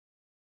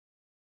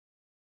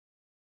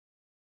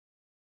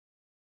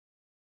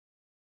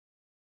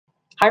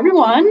Hi,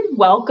 everyone.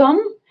 Welcome.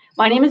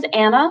 My name is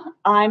Anna.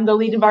 I'm the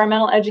lead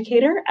environmental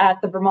educator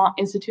at the Vermont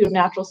Institute of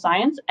Natural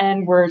Science,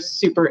 and we're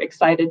super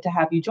excited to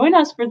have you join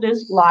us for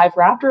this live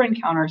Raptor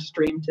Encounter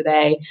stream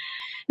today.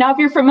 Now, if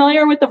you're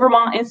familiar with the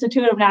Vermont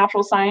Institute of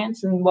Natural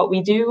Science and what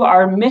we do,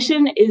 our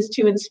mission is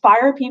to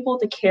inspire people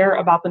to care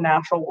about the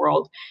natural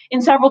world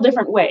in several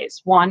different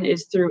ways. One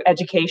is through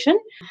education.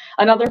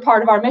 Another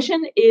part of our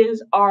mission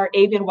is our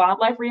avian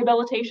wildlife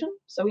rehabilitation.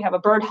 So we have a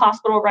bird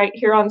hospital right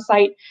here on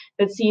site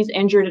that sees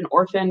injured and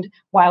orphaned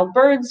wild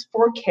birds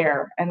for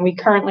care. And we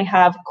currently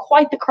have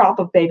quite the crop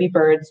of baby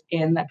birds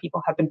in that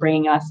people have been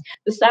bringing us.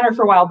 The Center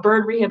for Wild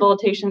Bird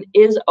Rehabilitation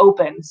is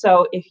open.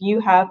 So if you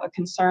have a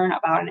concern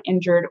about an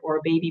injured or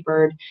a baby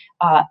bird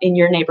in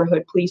your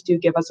neighborhood, please do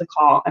give us a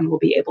call and we'll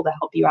be able to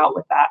help you out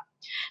with that.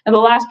 And the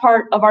last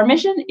part of our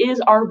mission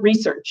is our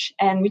research,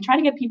 and we try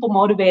to get people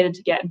motivated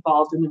to get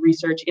involved in the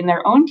research in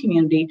their own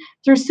community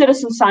through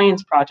citizen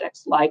science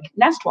projects like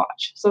Nest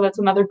Watch. So that's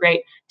another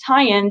great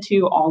tie-in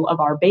to all of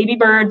our baby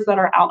birds that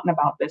are out and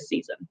about this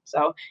season.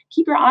 So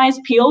keep your eyes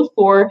peeled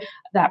for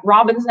that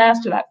robin's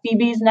nest or that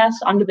phoebe's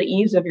nest under the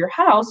eaves of your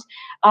house,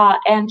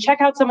 and check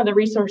out some of the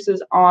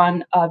resources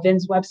on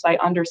VINS website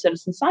under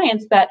citizen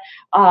science that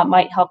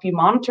might help you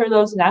monitor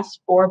those nests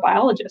for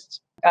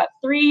biologists. Got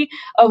three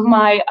of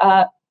my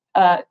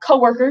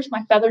co-workers,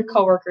 my feathered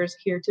co-workers,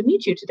 here to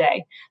meet you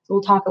today. So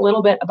we'll talk a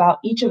little bit about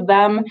each of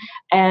them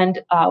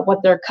and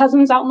what their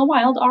cousins out in the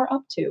wild are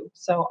up to.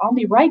 So I'll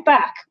be right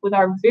back with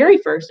our very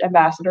first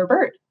ambassador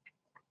bird.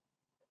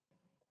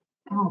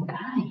 All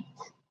right.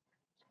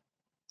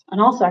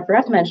 And also, I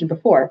forgot to mention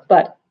before,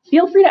 but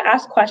feel free to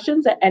ask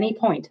questions at any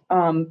point.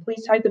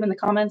 Please type them in the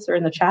comments or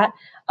in the chat,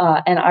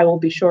 and I will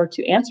be sure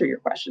to answer your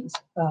questions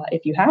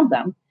if you have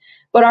them.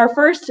 But our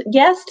first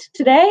guest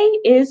today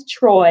is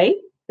Troy.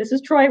 This is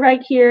Troy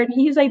right here, and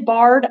he's a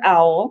barred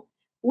owl,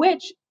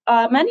 which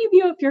many of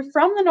you, if you're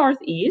from the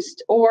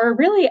Northeast or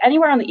really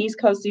anywhere on the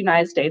East Coast of the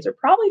United States, are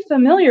probably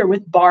familiar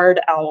with barred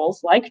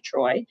owls like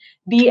Troy,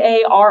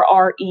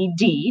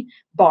 B-A-R-R-E-D,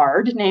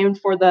 barred, named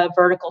for the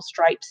vertical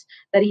stripes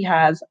that he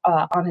has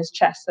on his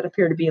chest that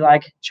appear to be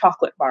like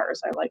chocolate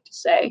bars, I like to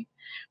say.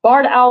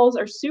 Barred owls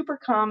are super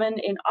common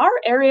in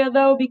our area,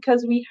 though,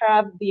 because we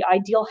have the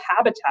ideal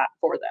habitat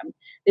for them.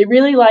 They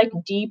really like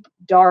deep,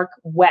 dark,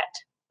 wet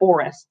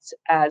forests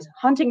as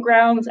hunting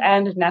grounds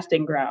and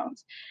nesting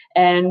grounds.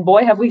 And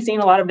boy, have we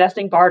seen a lot of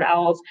nesting barred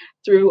owls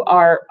through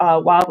our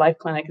wildlife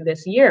clinic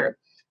this year.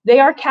 They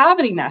are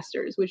cavity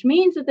nesters, which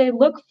means that they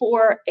look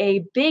for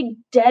a big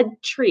dead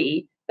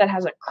tree that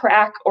has a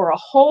crack or a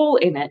hole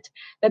in it,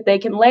 that they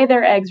can lay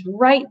their eggs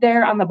right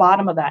there on the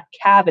bottom of that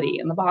cavity,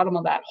 in the bottom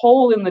of that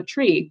hole in the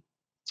tree.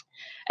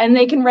 And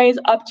they can raise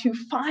up to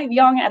 5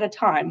 young at a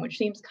time, which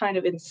seems kind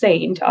of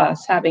insane to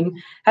us. Having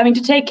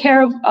to take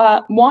care of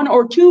 1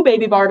 or 2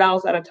 baby barred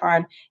owls at a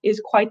time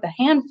is quite the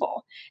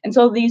handful. And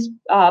so these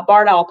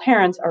barred owl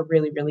parents are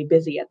really, really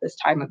busy at this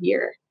time of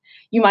year.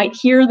 You might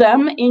hear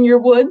them in your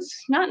woods,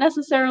 not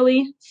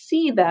necessarily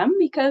see them,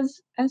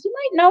 because as you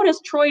might notice,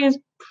 Troy is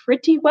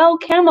pretty well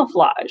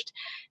camouflaged.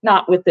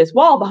 Not with this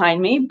wall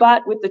behind me,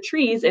 but with the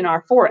trees in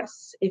our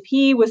forests. If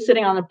he was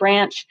sitting on a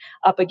branch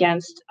up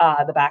against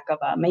the back of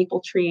a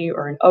maple tree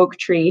or an oak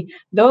tree,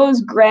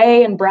 those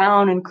gray and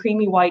brown and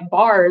creamy white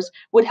bars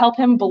would help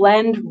him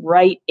blend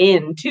right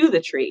into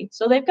the tree.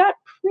 So they've got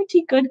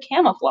pretty good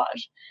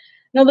camouflage.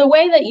 Now, the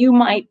way that you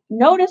might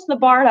notice the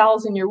barred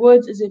owls in your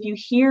woods is if you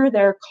hear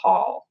their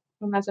call.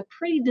 And that's a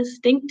pretty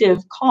distinctive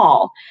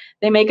call.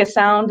 They make a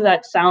sound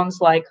that sounds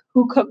like,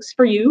 "Who cooks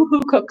for you?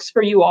 Who cooks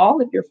for you all?"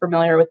 if you're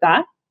familiar with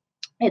that.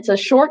 It's a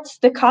short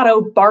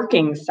staccato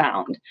barking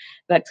sound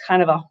that's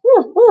kind of a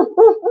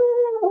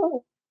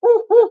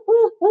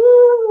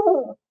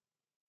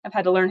I've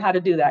had to learn how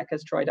to do that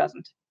because Troy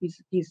doesn't.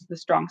 He's the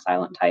strong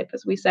silent type,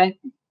 as we say.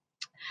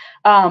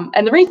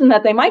 And the reason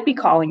that they might be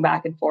calling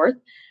back and forth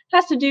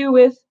has to do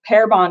with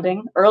pair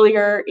bonding.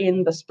 Earlier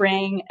in the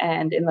spring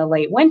and in the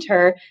late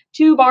winter,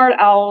 2 barred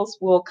owls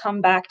will come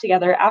back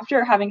together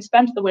after having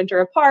spent the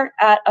winter apart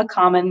at a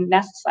common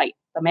nest site.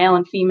 The male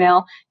and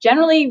female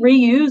generally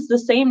reuse the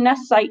same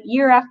nest site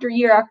year after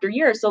year after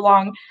year, so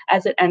long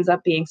as it ends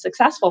up being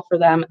successful for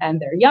them and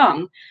their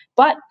young.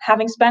 But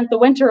having spent the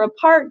winter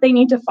apart, they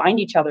need to find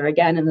each other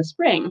again in the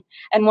spring.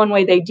 And one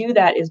way they do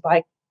that is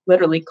by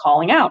literally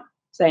calling out,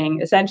 saying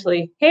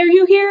essentially, "Hey, are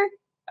you here?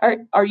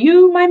 Are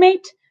you my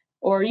mate?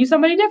 Or are you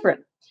somebody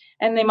different?"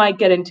 And they might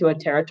get into a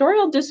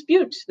territorial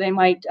dispute. They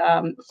might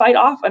fight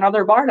off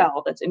another barred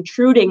owl that's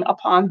intruding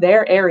upon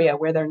their area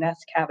where their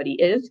nest cavity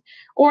is,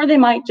 or they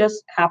might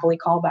just happily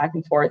call back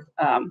and forth,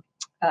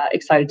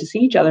 excited to see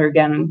each other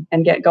again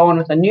and get going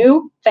with a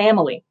new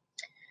family.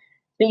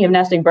 Speaking of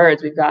nesting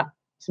birds, we've got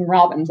some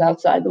robins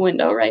outside the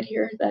window right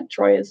here that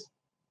Troy is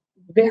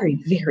very,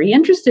 very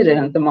interested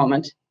in at the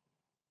moment.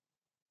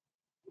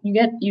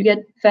 You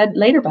get fed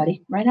later,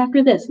 buddy. Right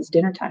after this, it's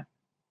dinner time.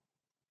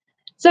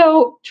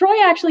 So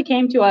Troy actually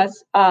came to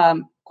us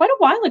quite a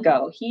while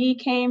ago. He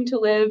came to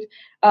live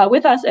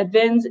with us at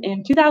VINS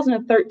in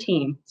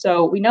 2013.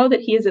 So we know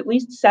that he is at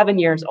least 7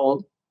 years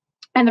old.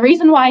 And the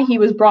reason why he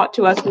was brought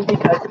to us was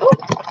because, oh,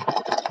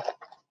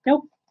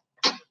 nope,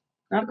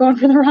 not going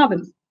for the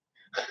robins.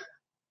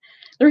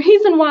 The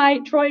reason why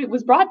Troy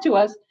was brought to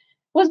us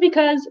was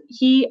because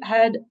he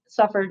had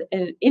suffered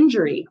an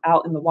injury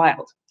out in the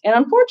wild. And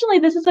unfortunately,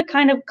 this is a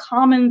kind of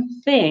common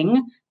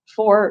thing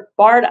for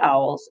barred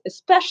owls,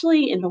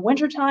 especially in the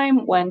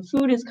wintertime when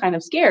food is kind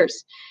of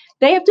scarce.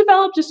 They have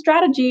developed a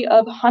strategy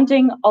of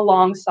hunting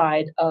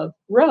alongside of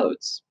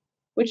roads,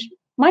 which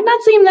might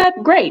not seem that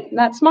great,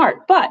 that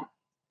smart, but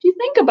if you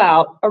think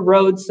about a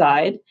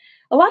roadside,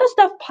 a lot of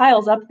stuff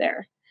piles up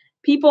there.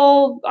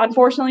 People,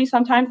 unfortunately,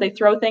 sometimes they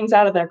throw things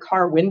out of their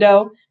car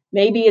window.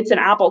 Maybe it's an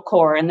apple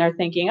core and they're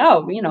thinking,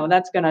 oh,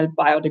 that's going to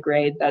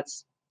biodegrade.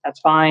 That's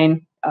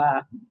fine.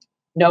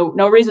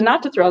 No reason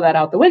not to throw that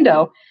out the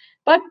window.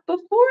 But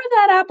before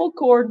that apple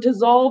core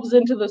dissolves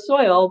into the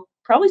soil,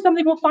 probably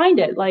something will find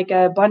it, like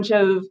a bunch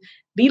of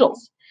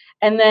beetles.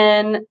 And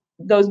then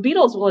those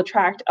beetles will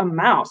attract a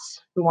mouse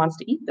who wants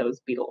to eat those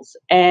beetles.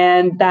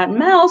 And that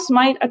mouse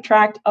might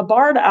attract a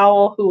barred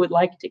owl who would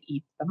like to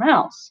eat the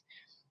mouse.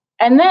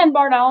 And then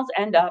barred owls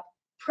end up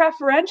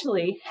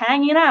preferentially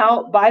hanging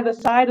out by the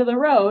side of the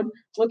road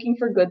looking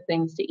for good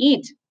things to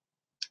eat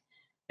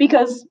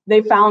because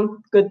they found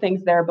good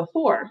things there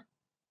before.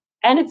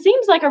 And it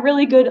seems like a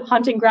really good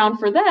hunting ground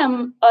for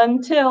them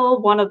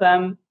until one of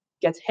them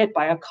gets hit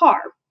by a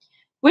car,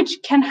 which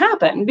can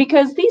happen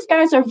because these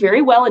guys are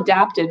very well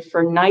adapted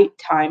for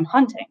nighttime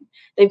hunting.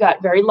 They've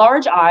got very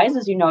large eyes,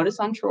 as you notice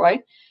on Troy,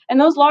 and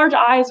those large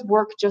eyes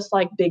work just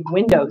like big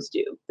windows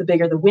do. The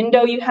bigger the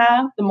window you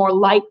have, the more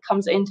light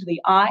comes into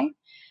the eye.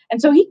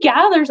 And so he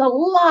gathers a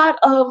lot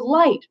of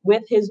light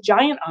with his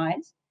giant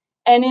eyes.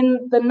 And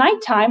in the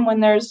nighttime, when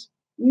there's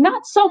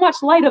not so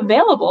much light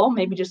available,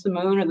 maybe just the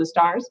moon or the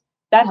stars,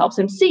 that helps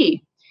him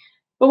see.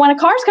 But when a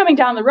car's coming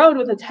down the road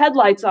with its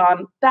headlights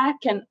on, that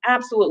can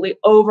absolutely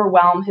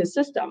overwhelm his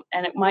system,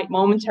 and it might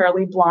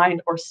momentarily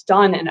blind or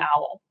stun an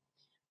owl.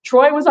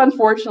 Troy was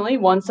unfortunately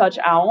one such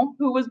owl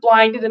who was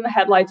blinded in the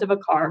headlights of a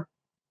car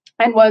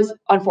and was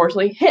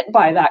unfortunately hit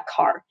by that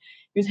car.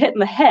 He was hit in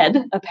the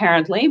head,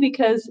 apparently,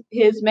 because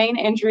his main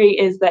injury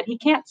is that he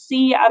can't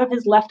see out of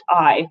his left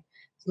eye.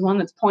 It's the one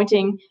that's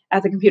pointing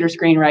at the computer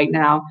screen right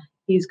now.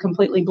 He's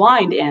completely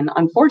blind in,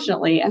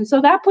 unfortunately. And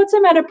so that puts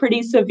him at a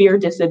pretty severe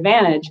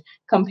disadvantage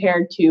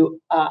compared to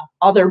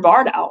other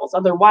barred owls,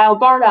 other wild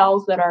barred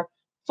owls that are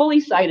fully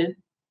sighted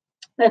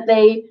that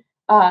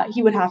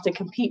he would have to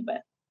compete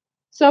with.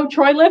 So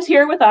Troy lives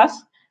here with us,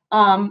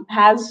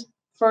 has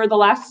for the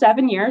last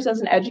 7 years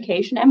as an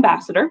education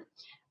ambassador.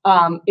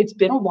 It's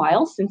been a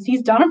while since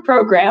he's done a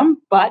program,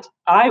 but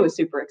I was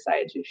super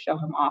excited to show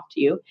him off to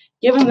you,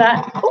 given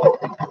that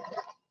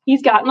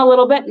he's gotten a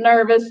little bit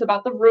nervous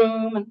about the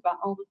room and about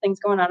all the things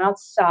going on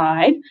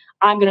outside.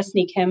 I'm going to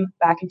sneak him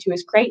back into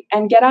his crate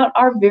and get out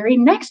our very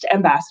next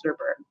ambassador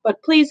bird.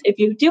 But please, if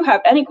you do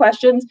have any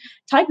questions,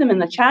 type them in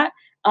the chat,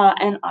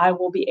 and I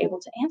will be able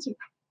to answer them.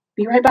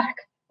 Be right back.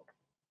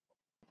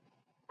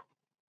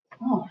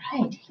 All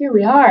right, here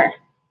we are.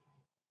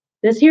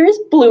 This here is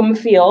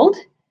Bloomfield.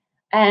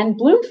 And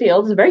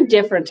Bloomfield is a very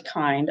different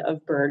kind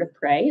of bird of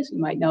prey, as you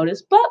might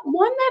notice, but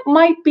one that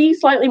might be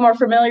slightly more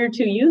familiar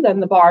to you than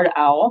the barred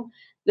owl.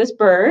 This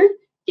bird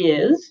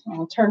is,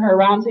 I'll turn her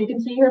around so you can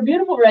see her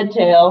beautiful red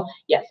tail.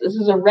 Yes, this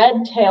is a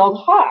red-tailed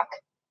hawk.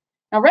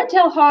 Now,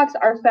 red-tailed hawks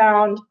are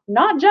found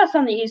not just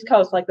on the East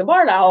Coast like the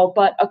barred owl,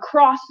 but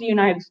across the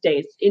United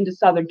States into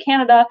southern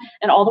Canada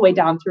and all the way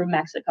down through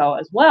Mexico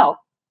as well.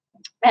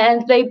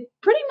 And they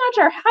pretty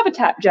much are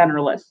habitat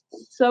generalists.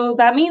 So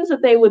that means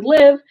that they would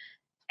live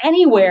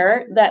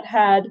anywhere that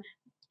had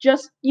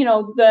just,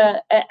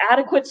 the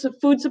adequate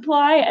food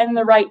supply and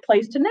the right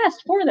place to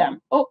nest for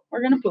them. Oh,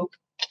 we're going to poop.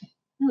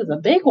 That was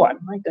a big one.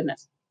 My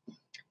goodness.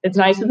 It's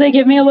nice that they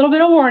give me a little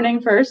bit of warning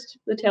first.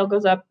 The tail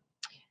goes up.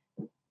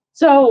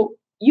 So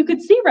you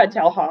could see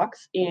red-tailed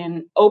hawks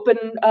in open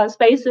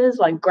spaces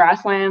like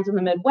grasslands in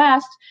the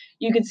Midwest.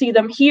 You could see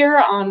them here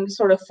on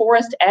sort of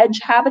forest edge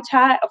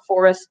habitat, a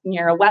forest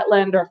near a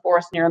wetland or a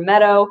forest near a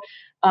meadow,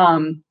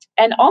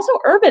 and also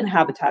urban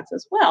habitats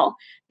as well.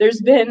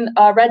 There's been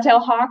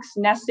red-tailed hawks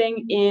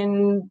nesting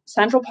in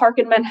Central Park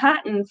in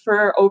Manhattan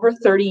for over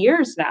 30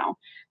 years now.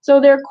 So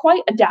they're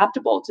quite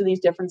adaptable to these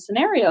different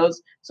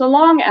scenarios, so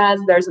long as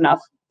there's enough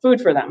food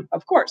for them,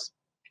 of course.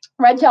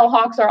 Red-tailed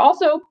hawks are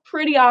also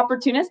pretty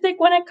opportunistic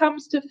when it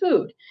comes to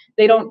food.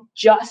 They don't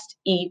just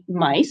eat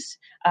mice,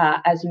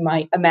 as you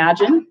might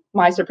imagine.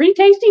 Mice are pretty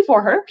tasty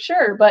for her,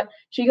 sure, but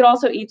she could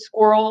also eat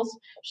squirrels.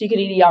 She could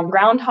eat a young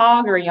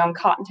groundhog or a young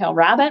cottontail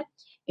rabbit.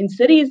 In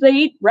cities, they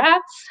eat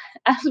rats,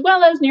 as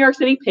well as New York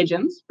City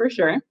pigeons, for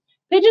sure.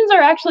 Pigeons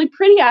are actually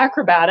pretty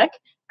acrobatic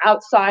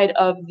outside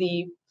of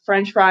the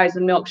French fries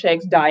and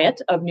milkshakes diet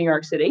of New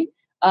York City.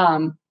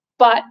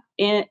 But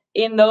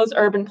in those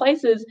urban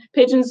places,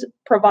 pigeons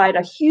provide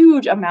a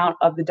huge amount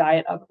of the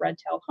diet of a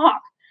red-tailed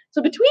hawk.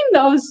 So between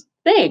those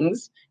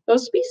things,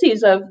 those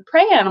species of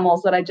prey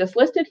animals that I just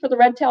listed for the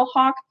red-tailed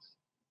hawk,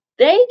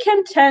 they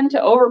can tend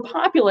to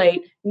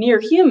overpopulate near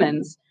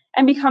humans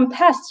and become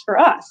pests for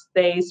us.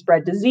 They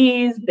spread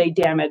disease, they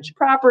damage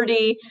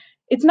property.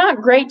 It's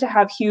not great to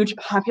have huge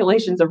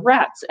populations of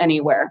rats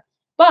anywhere,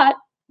 but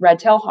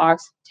red-tailed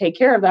hawks take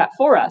care of that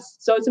for us,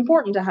 so it's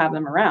important to have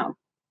them around.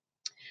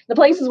 The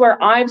places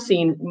where I've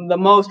seen the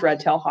most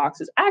red-tailed hawks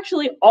is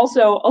actually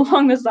also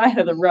along the side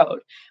of the road.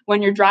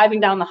 When you're driving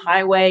down the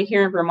highway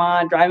here in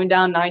Vermont, driving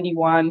down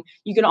 91,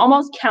 you can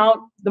almost count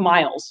the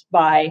miles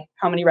by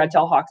how many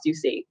red-tailed hawks you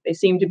see. They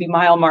seem to be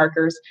mile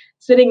markers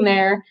sitting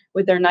there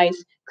with their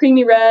nice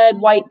creamy red,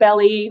 white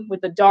belly with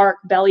the dark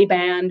belly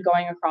band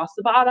going across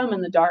the bottom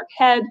and the dark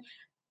head,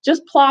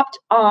 just plopped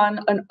on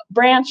a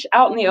branch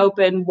out in the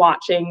open,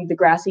 watching the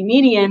grassy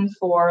median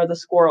for the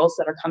squirrels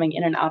that are coming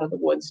in and out of the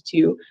woods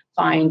to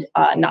find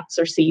nuts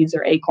or seeds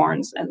or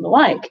acorns and the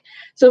like.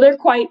 So they're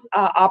quite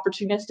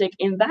opportunistic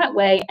in that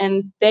way,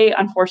 and they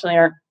unfortunately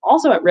are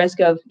also at risk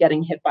of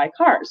getting hit by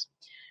cars.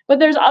 But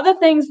there's other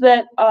things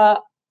that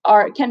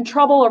can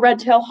trouble a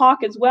red-tailed hawk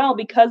as well,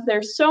 because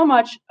they're so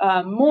much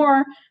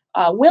more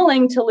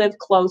willing to live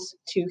close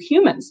to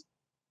humans.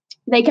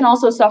 They can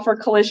also suffer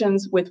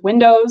collisions with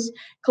windows,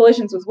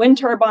 collisions with wind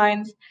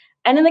turbines.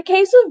 And in the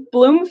case of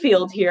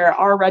Bloomfield here,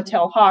 our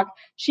red-tailed hawk,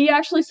 she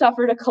actually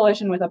suffered a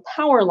collision with a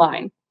power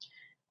line.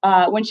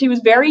 When she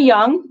was very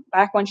young,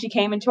 back when she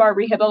came into our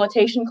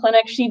rehabilitation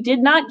clinic, she did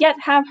not yet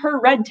have her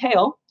red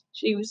tail.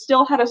 She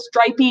still had a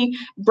stripy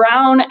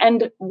brown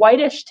and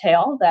whitish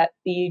tail that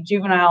the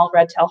juvenile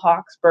red-tailed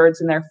hawks, birds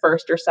in their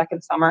first or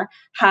second summer,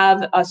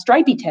 have a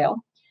stripy tail.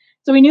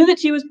 So we knew that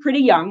she was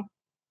pretty young.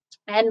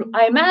 And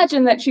I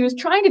imagine that she was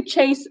trying to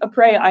chase a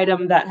prey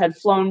item that had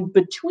flown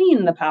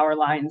between the power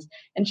lines,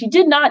 and she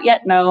did not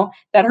yet know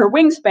that her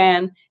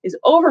wingspan is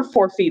over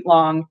 4 feet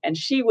long, and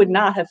she would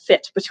not have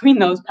fit between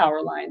those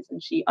power lines.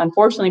 And she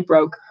unfortunately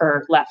broke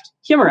her left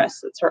humerus,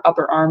 that's her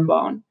upper arm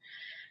bone.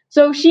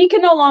 So she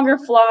can no longer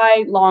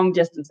fly long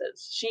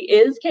distances. She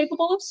is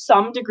capable of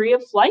some degree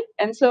of flight,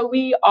 and so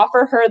we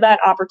offer her that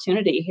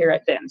opportunity here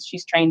at VINS.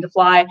 She's trained to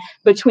fly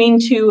between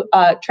two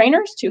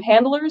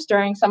handlers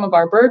during some of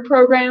our bird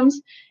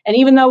programs. And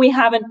even though we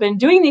haven't been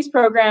doing these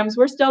programs,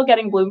 we're still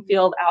getting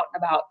Bloomfield out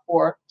and about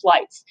for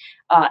flights.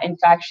 In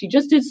fact, she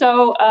just did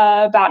so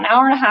about an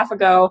hour and a half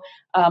ago.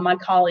 My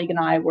colleague and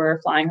I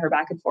were flying her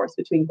back and forth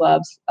between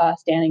clubs,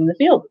 standing in the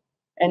field.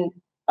 And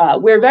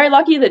we're very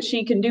lucky that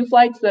she can do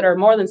flights that are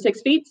more than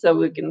 6 feet, so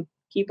we can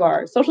keep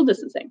our social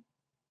distancing.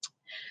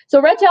 So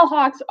red-tailed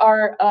hawks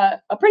are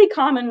a pretty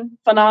common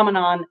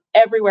phenomenon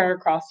everywhere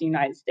across the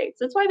United States.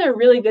 That's why they're a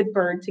really good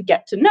bird to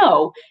get to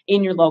know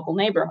in your local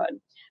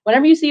neighborhood.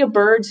 Whenever you see a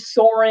bird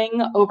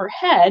soaring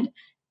overhead,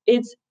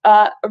 it's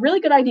a really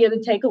good idea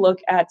to take a look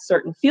at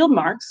certain field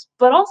marks,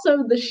 but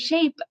also the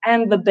shape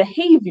and the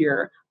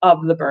behavior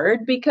of the bird,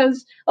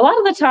 because a lot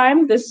of the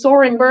time this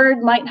soaring bird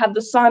might have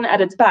the sun at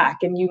its back,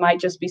 and you might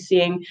just be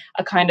seeing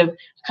a kind of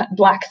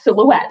black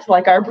silhouette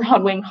like our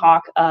broad-winged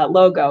hawk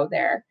logo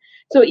there.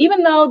 So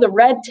even though the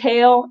red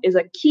tail is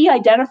a key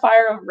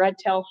identifier of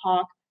red-tailed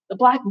hawk, the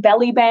black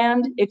belly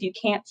band, if you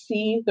can't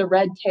see the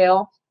red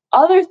tail,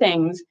 other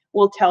things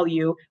will tell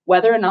you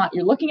whether or not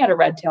you're looking at a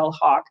red-tailed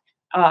hawk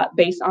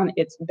based on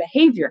its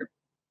behavior.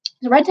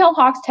 The red-tailed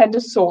hawks tend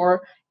to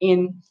soar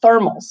in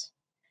thermals.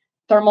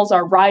 Thermals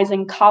are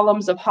rising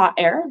columns of hot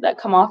air that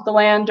come off the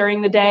land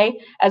during the day.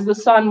 As the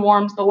sun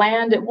warms the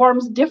land, it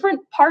warms different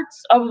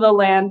parts of the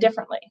land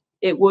differently.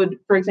 It would,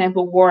 for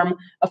example, warm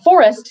a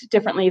forest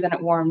differently than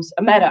it warms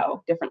a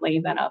meadow, differently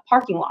than a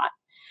parking lot.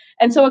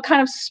 And so a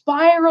kind of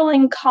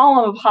spiraling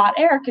column of hot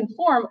air can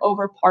form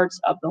over parts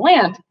of the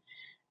land.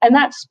 And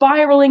that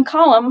spiraling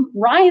column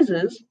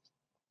rises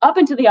up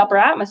into the upper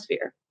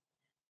atmosphere.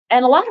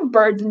 And a lot of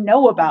birds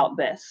know about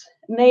this.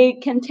 And they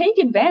can take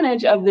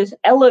advantage of this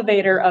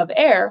elevator of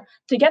air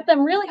to get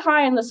them really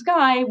high in the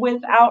sky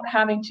without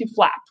having to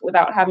flap,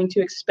 without having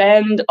to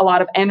expend a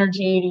lot of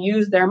energy to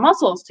use their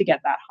muscles to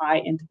get that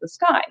high into the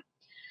sky.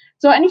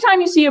 So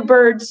anytime you see a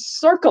bird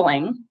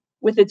circling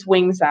with its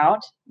wings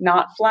out,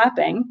 not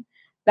flapping,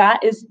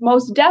 that is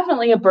most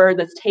definitely a bird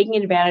that's taking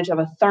advantage of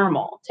a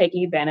thermal,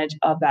 taking advantage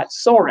of that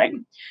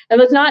soaring. And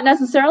that's not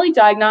necessarily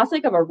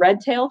diagnostic of a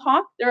red-tailed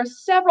hawk. There are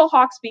several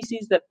hawk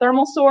species that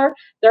thermal soar.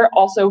 There are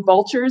also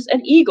vultures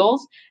and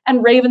eagles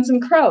and ravens and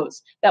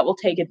crows that will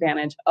take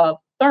advantage of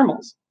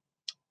thermals.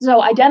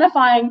 So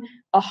identifying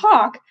a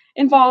hawk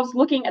involves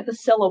looking at the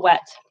silhouette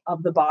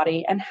of the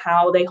body and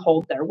how they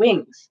hold their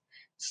wings.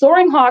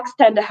 Soaring hawks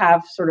tend to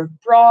have sort of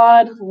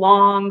broad,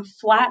 long,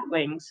 flat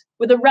wings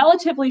with a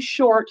relatively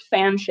short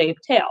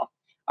fan-shaped tail.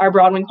 Our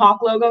broad-winged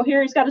hawk logo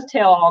here, he's got his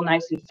tail all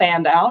nice and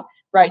fanned out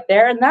right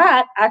there, and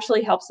that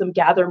actually helps them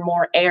gather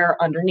more air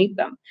underneath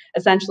them.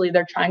 Essentially,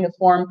 they're trying to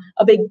form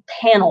a big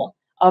panel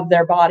of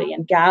their body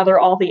and gather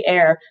all the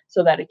air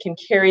so that it can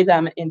carry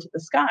them into the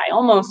sky,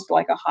 almost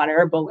like a hot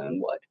air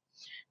balloon would.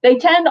 They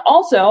tend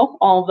also,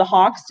 all of the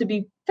hawks, to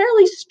be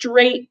fairly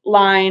straight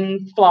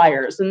line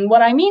flyers. And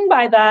what I mean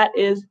by that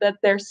is that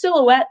their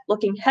silhouette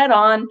looking head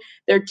on,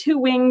 their two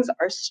wings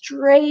are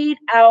straight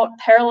out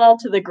parallel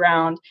to the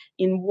ground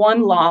in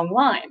one long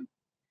line.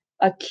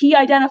 A key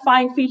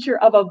identifying feature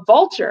of a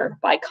vulture,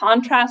 by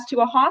contrast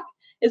to a hawk,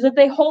 is that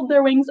they hold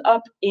their wings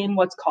up in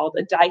what's called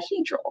a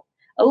dihedral,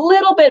 a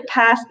little bit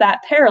past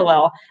that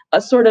parallel,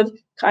 a sort of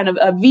kind of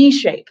a V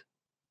shape.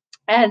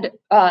 And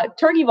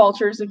turkey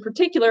vultures in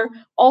particular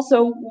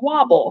also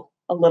wobble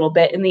a little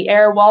bit in the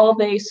air while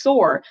they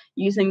soar,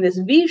 using this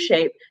V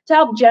shape to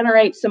help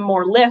generate some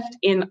more lift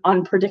in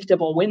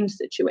unpredictable wind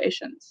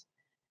situations.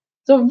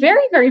 So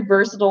very, very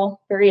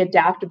versatile, very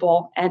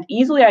adaptable, and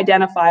easily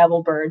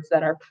identifiable birds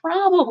that are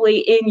probably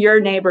in your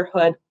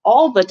neighborhood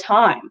all the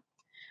time.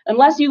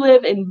 Unless you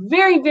live in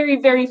very,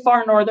 very, very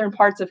far northern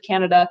parts of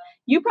Canada,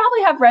 you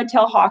probably have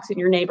red-tailed hawks in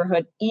your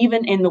neighborhood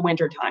even in the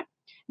wintertime.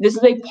 This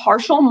is a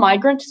partial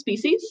migrant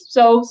species,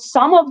 so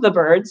some of the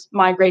birds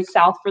migrate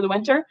south for the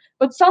winter,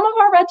 but some of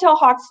our red-tailed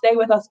hawks stay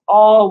with us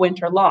all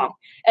winter long,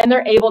 and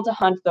they're able to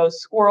hunt those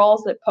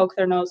squirrels that poke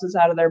their noses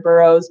out of their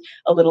burrows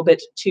a little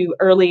bit too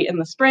early in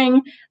the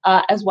spring,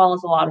 as well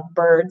as a lot of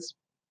birds,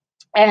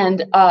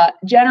 and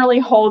generally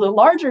hold a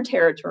larger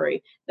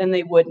territory than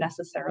they would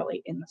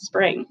necessarily in the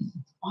spring.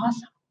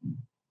 Awesome.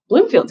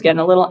 Bloomfield's getting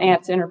a little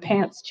ants in her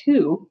pants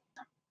too.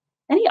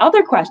 Any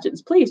other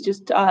questions, please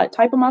just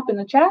type them up in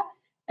the chat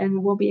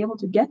and we'll be able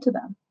to get to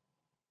them.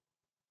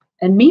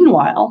 And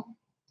meanwhile,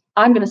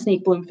 I'm going to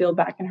sneak Bloomfield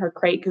back in her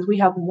crate because we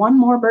have one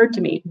more bird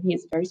to meet.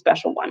 He's a very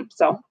special one.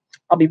 So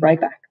I'll be right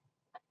back.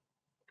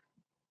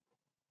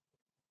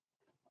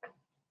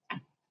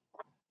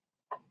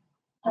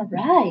 All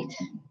right.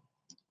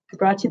 I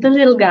brought you the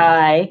little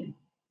guy.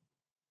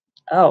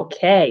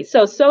 Okay,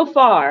 so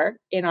far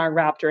in our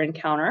raptor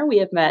encounter, we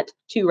have met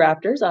two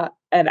raptors,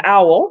 an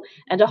owl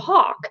and a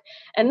hawk.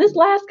 And this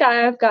last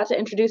guy I've got to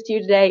introduce to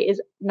you today is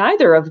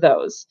neither of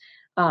those.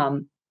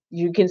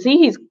 You can see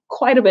he's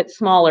quite a bit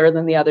smaller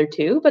than the other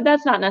two, but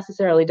that's not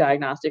necessarily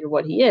diagnostic of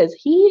what he is.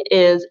 He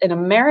is an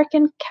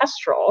American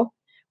kestrel,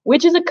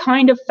 which is a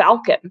kind of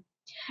falcon.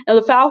 Now,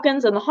 the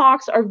falcons and the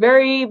hawks are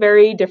very,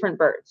 very different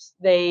birds.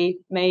 They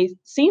may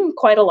seem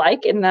quite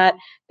alike in that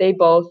they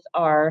both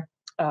are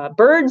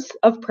birds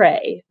of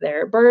prey.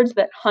 They're birds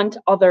that hunt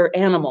other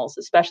animals,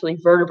 especially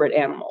vertebrate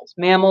animals,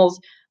 mammals,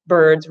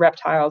 birds,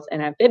 reptiles,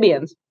 and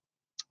amphibians,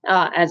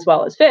 as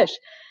well as fish.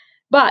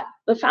 But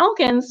the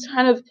falcons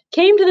kind of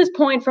came to this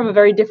point from a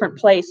very different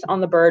place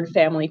on the bird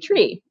family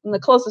tree. And the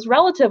closest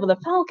relative of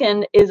the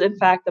falcon is, in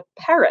fact, the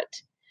parrot.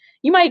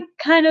 You might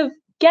kind of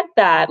get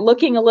that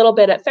looking a little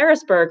bit at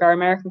Ferrisburg, our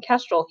American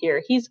kestrel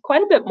here. He's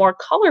quite a bit more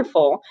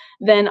colorful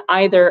than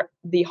either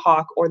the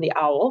hawk or the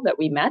owl that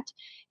we met.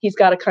 He's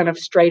got a kind of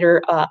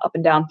straighter up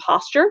and down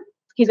posture.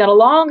 He's got a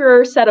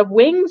longer set of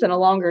wings and a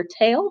longer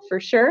tail for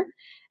sure.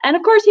 And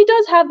of course, he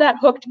does have that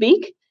hooked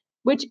beak,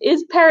 which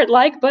is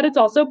parrot-like, but it's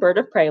also bird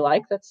of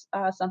prey-like. That's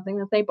something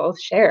that they both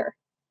share.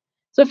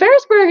 So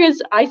Ferrisburg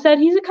is, I said,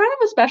 he's a kind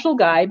of a special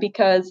guy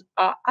because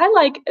I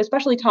like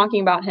especially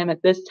talking about him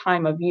at this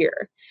time of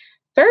year.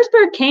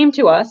 Ferrisburg came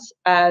to us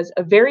as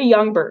a very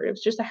young bird. It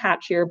was just a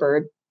hatchier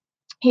bird.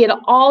 He had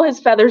all his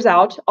feathers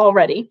out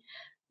already.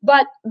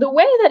 But the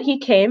way that he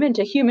came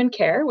into human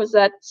care was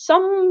that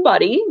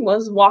somebody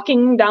was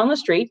walking down the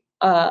street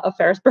of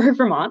Ferrisburg,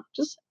 Vermont,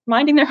 just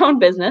minding their own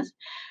business,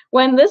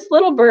 when this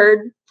little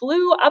bird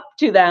flew up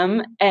to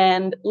them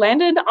and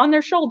landed on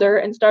their shoulder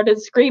and started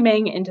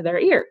screaming into their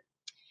ear.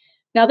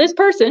 Now, this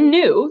person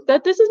knew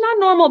that this is not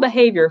normal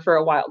behavior for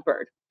a wild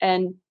bird.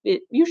 And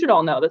you should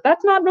all know that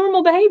that's not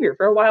normal behavior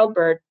for a wild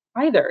bird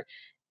either.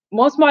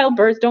 Most wild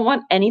birds don't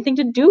want anything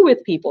to do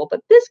with people,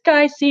 but this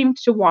guy seemed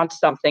to want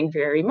something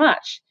very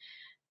much.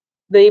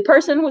 The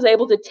person was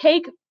able to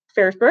take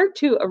Ferrisburg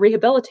to a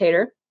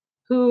rehabilitator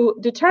who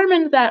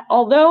determined that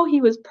although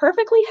he was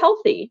perfectly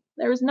healthy,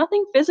 there was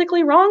nothing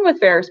physically wrong with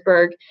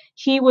Ferrisburg,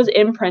 he was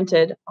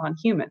imprinted on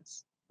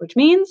humans, which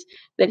means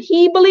that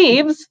he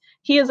believes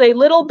he is a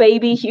little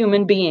baby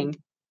human being.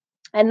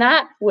 And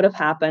that would have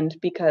happened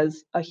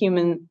because a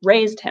human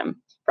raised him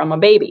from a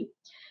baby.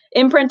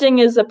 Imprinting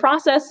is a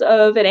process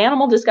of an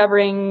animal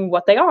discovering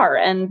what they are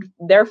and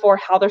therefore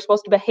how they're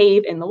supposed to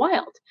behave in the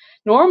wild.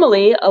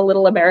 Normally, a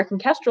little American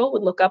kestrel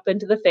would look up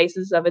into the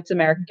faces of its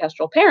American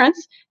kestrel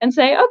parents and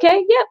say,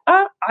 okay,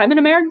 yeah, I'm an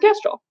American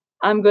kestrel.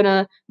 I'm going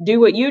to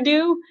do what you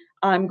do.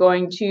 I'm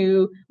going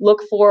to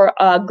look for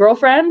a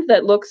girlfriend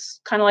that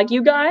looks kind of like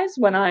you guys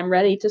when I'm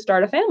ready to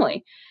start a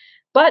family.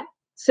 But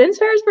since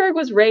Ferrisburg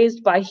was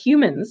raised by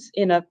humans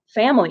in a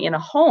family, in a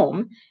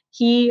home,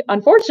 he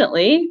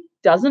unfortunately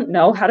doesn't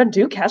know how to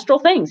do kestrel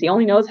things. He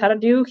only knows how to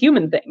do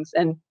human things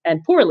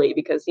and poorly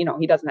because, you know,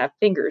 he doesn't have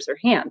fingers or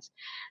hands.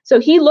 So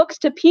he looks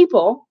to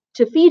people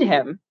to feed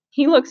him.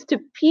 He looks to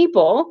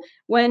people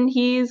when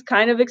he's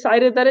kind of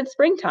excited that it's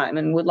springtime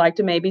and would like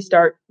to maybe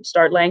start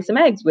laying some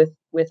eggs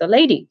with a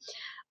lady.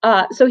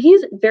 So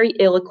he's very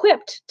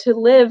ill-equipped to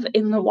live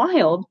in the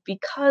wild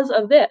because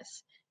of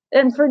this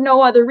and for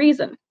no other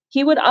reason.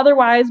 He would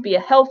otherwise be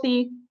a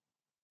healthy,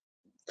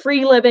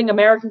 free-living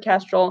American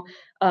kestrel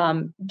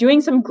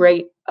doing some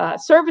great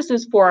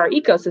services for our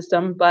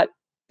ecosystem, but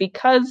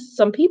because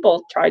some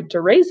people tried to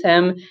raise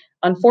him,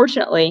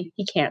 unfortunately,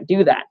 he can't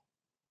do that.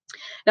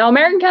 Now,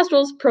 American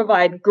kestrels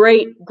provide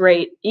great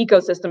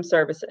ecosystem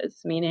services,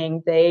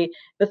 meaning the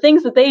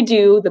things that they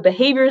do, the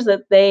behaviors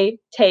that they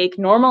take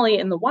normally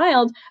in the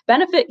wild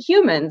benefit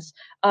humans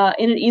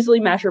in an easily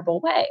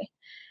measurable way.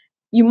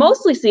 You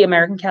mostly see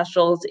American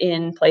kestrels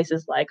in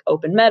places like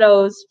open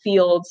meadows,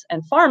 fields,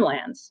 and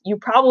farmlands. You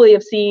probably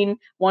have seen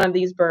one of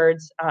these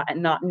birds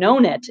and not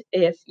known it.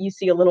 If you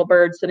see a little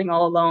bird sitting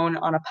all alone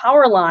on a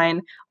power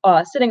line,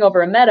 sitting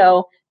over a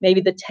meadow,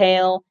 maybe the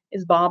tail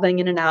is bobbing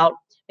in and out,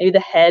 maybe the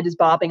head is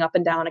bobbing up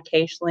and down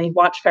occasionally.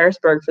 Watch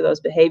Ferrisberg for those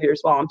behaviors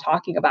while I'm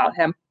talking about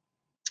him.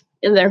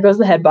 And there goes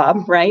the head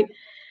bob, right?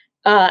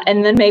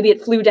 And then maybe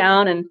it flew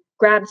down and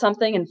grabbed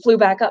something and flew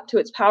back up to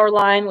its power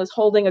line, was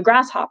holding a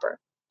grasshopper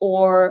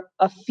or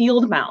a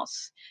field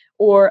mouse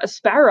or a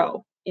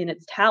sparrow in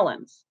its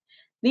talons.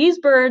 These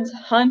birds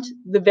hunt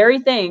the very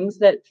things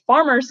that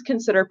farmers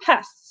consider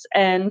pests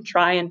and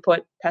try and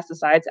put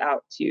pesticides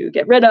out to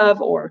get rid of,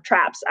 or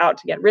traps out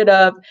to get rid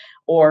of,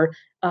 or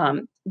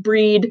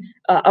breed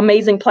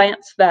amazing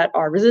plants that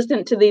are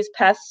resistant to these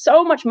pests.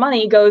 So much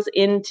money goes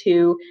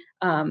into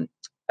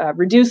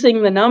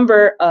reducing the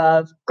number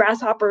of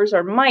grasshoppers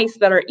or mice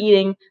that are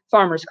eating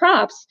farmers'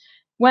 crops,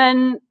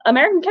 when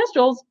American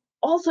kestrels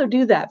also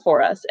do that for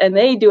us, and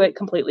they do it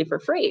completely for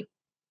free.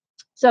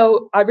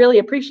 So I really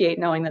appreciate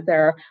knowing that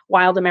there are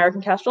wild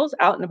American kestrels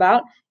out and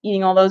about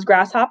eating all those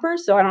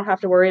grasshoppers, so I don't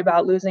have to worry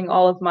about losing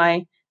all of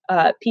my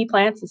pea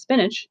plants and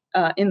spinach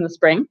in the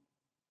spring.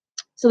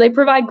 So they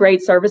provide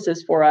great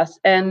services for us.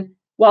 And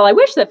while I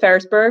wish that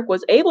Ferrisberg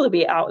was able to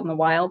be out in the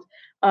wild,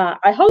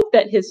 I hope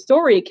that his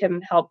story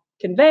can help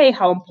convey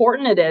how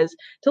important it is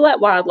to let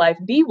wildlife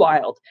be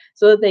wild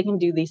so that they can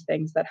do these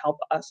things that help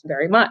us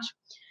very much.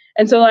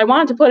 And so I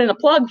wanted to put in a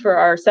plug for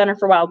our Center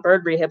for Wild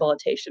Bird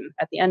Rehabilitation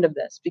at the end of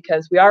this,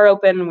 because we are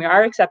open and we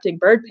are accepting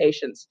bird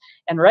patients.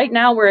 And right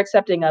now we're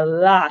accepting a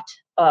lot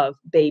of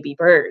baby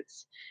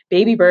birds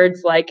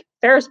like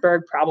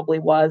Ferrisberg probably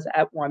was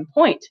at one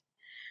point.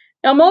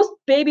 Now, most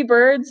baby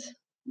birds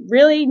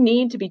really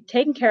need to be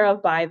taken care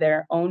of by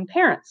their own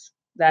parents.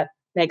 That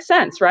makes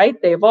sense,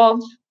 right? They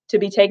evolved to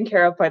be taken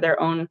care of by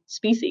their own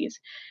species.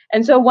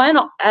 And so when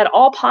at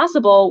all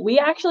possible, we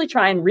actually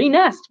try and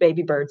re-nest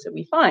baby birds that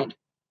we find.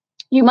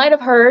 You might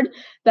have heard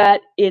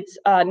that it's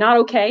not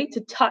okay to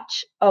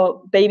touch a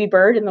baby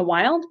bird in the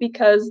wild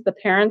because the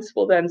parents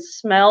will then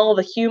smell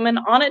the human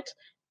on it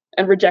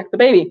and reject the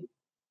baby.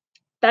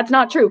 That's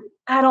not true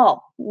at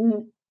all.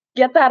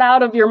 Get that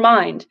out of your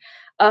mind.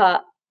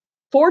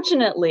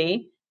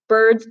 Fortunately,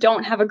 birds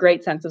don't have a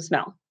great sense of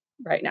smell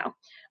right now.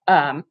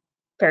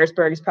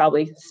 Ferrisberg is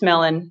probably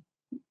smelling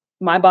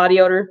my body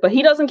odor, but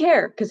he doesn't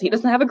care because he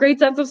doesn't have a great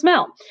sense of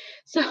smell.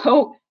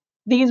 So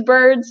these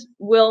birds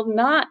will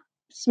not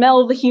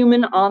smell the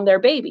human on their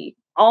baby.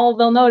 All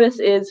they'll notice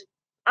is,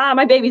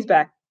 my baby's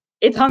back.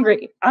 It's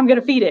hungry. I'm going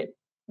to feed it.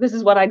 This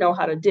is what I know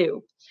how to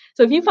do.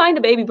 So if you find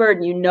a baby bird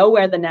and you know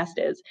where the nest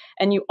is,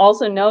 and you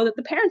also know that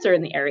the parents are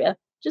in the area,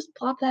 just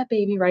plop that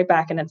baby right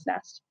back in its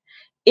nest.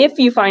 If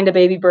you find a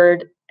baby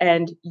bird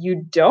and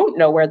you don't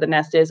know where the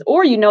nest is,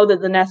 or you know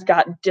that the nest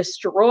got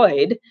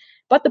destroyed,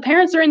 but the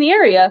parents are in the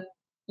area,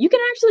 you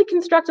can actually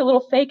construct a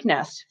little fake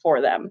nest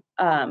for them.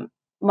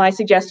 My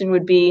suggestion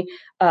would be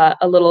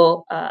a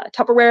little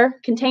Tupperware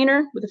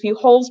container with a few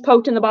holes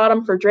poked in the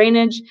bottom for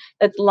drainage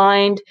that's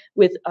lined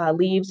with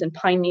leaves and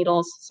pine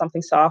needles,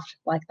 something soft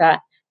like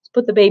that.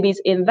 Put the babies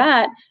in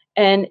that,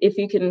 and if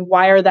you can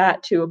wire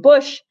that to a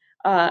bush,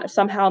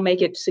 somehow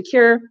make it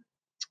secure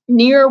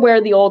near where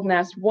the old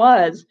nest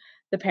was,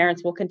 the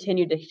parents will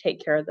continue to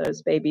take care of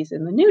those babies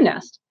in the new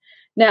nest.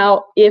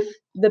 Now, if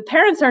the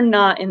parents are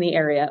not in the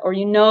area, or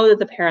you know that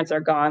the parents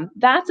are gone,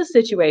 that's a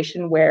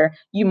situation where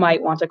you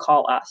might want to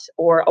call us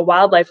or a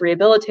wildlife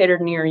rehabilitator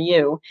near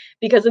you,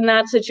 because in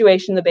that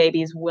situation, the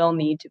babies will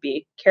need to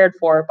be cared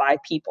for by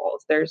people.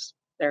 If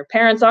their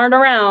parents aren't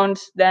around,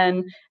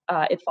 then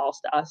it falls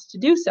to us to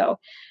do so.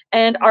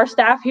 And our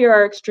staff here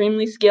are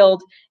extremely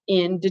skilled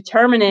in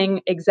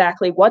determining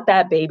exactly what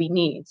that baby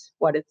needs,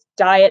 what its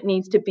diet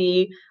needs to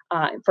be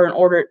in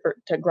order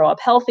to grow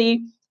up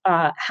healthy,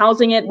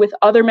 housing it with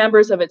other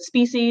members of its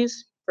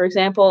species. For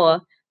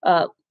example,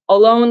 a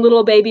lone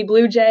little baby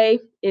blue jay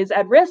is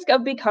at risk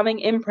of becoming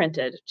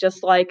imprinted,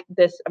 just like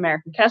this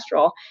American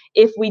kestrel,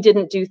 if we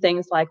didn't do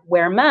things like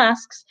wear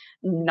masks,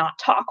 not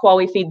talk while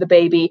we feed the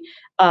baby,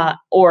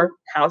 or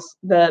house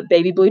the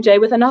baby blue jay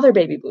with another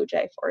baby blue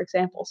jay, for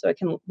example, so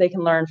they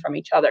can learn from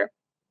each other.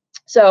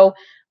 So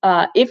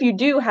if you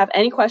do have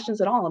any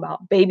questions at all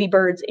about baby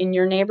birds in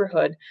your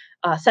neighborhood,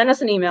 send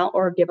us an email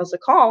or give us a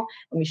call,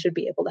 and we should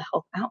be able to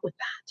help out with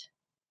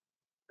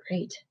that.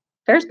 Great.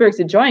 Ferrisberg's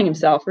enjoying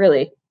himself,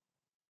 really.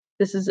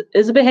 This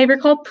is a behavior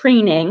called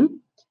preening.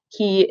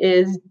 He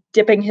is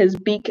dipping his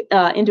beak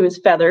into his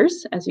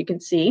feathers, as you can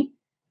see,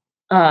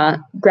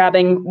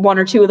 grabbing one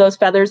or two of those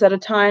feathers at a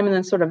time, and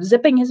then sort of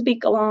zipping his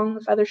beak along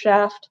the feather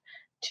shaft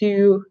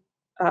to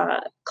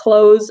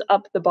close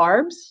up the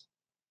barbs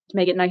to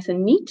make it nice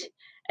and neat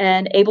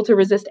and able to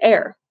resist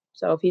air.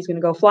 So if he's going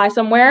to go fly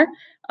somewhere,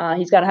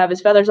 he's got to have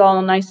his feathers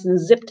all nice and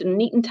zipped and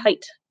neat and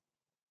tight.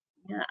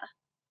 Yeah.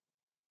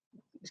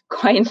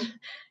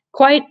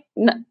 quite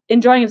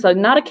enjoying himself.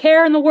 Not a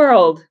care in the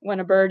world when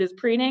a bird is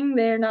preening.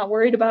 They're not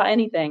worried about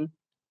anything.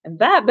 And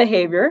that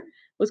behavior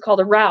was called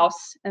a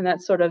rouse, and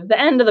that's sort of the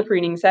end of the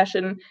preening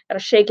session. Got to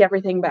shake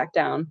everything back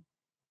down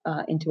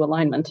into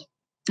alignment.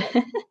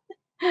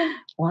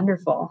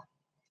 Wonderful.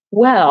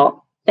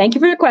 Well, thank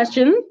you for your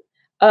question.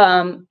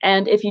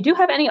 And if you do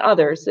have any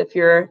others, if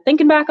you're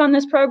thinking back on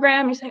this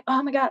program, you say,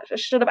 oh my gosh, I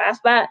should have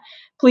asked that,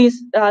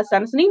 please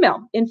send us an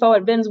email,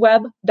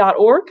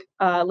 info@vinsweb.org.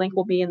 Link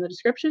will be in the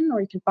description,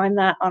 or you can find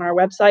that on our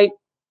website.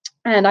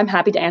 And I'm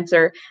happy to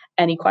answer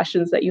any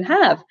questions that you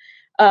have.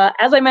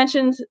 As I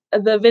mentioned,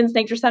 the VINS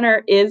Nature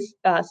Center is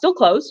still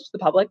closed to the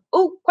public.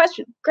 Oh,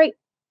 question, great.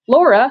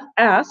 Laura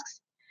asks,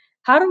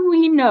 how do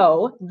we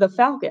know the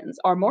falcons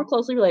are more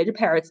closely related to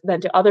parrots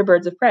than to other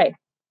birds of prey?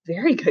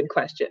 Very good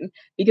question,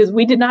 because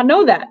we did not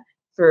know that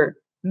for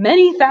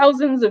many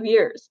thousands of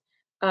years.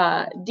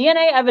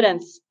 DNA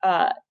evidence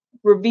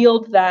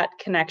revealed that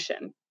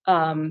connection.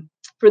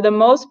 For the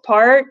most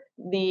part,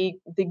 the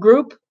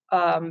group,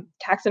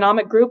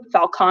 taxonomic group,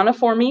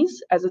 Falconiformes,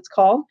 as it's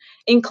called,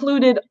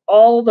 included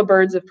all the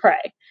birds of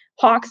prey.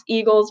 Hawks,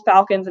 eagles,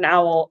 falcons, and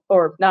owl,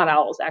 or not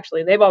owls,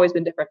 actually. They've always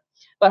been different.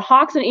 But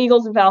hawks and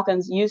eagles and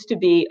falcons used to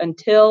be,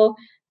 until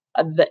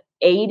the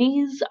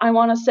 80s, I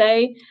want to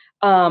say,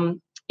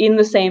 in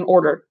the same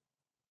order.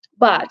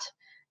 But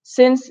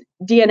since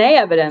DNA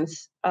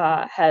evidence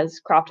has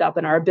cropped up,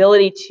 and our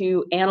ability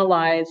to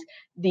analyze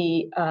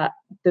the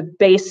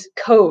base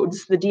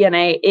codes, the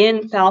DNA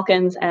in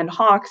falcons and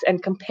hawks,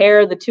 and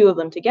compare the two of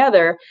them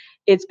together,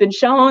 it's been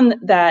shown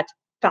that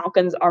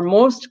falcons are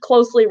most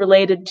closely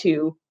related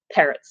to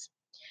parrots,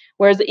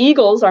 whereas the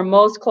eagles are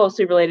most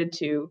closely related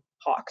to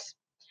hawks,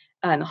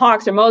 and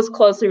hawks are most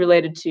closely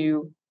related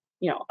to,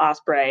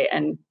 osprey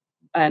and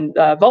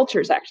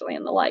vultures, actually,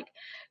 and the like.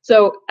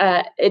 So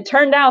it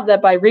turned out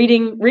that by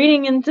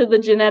reading into the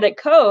genetic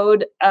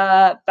code,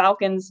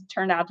 falcons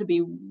turned out to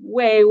be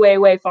way, way,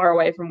 way far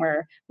away from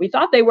where we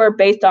thought they were,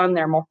 based on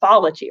their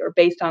morphology, or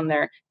based on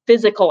their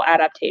physical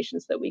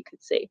adaptations that we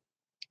could see.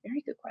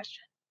 Very good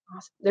question.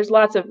 Awesome. There's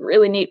lots of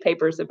really neat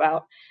papers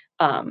about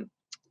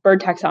bird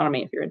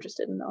taxonomy if you're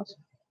interested in those.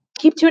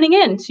 Keep tuning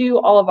in to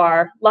all of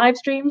our live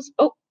streams.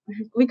 Oh,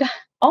 we got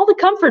all the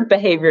comfort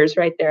behaviors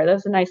right there. That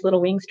was a nice little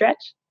wing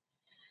stretch.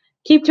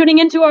 Keep tuning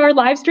into our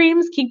live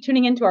streams, keep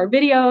tuning into our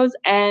videos,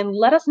 and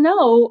let us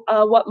know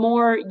what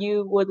more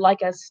you would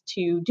like us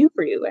to do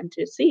for you and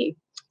to see.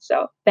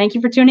 So thank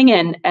you for tuning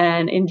in,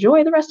 and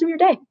enjoy the rest of your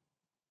day.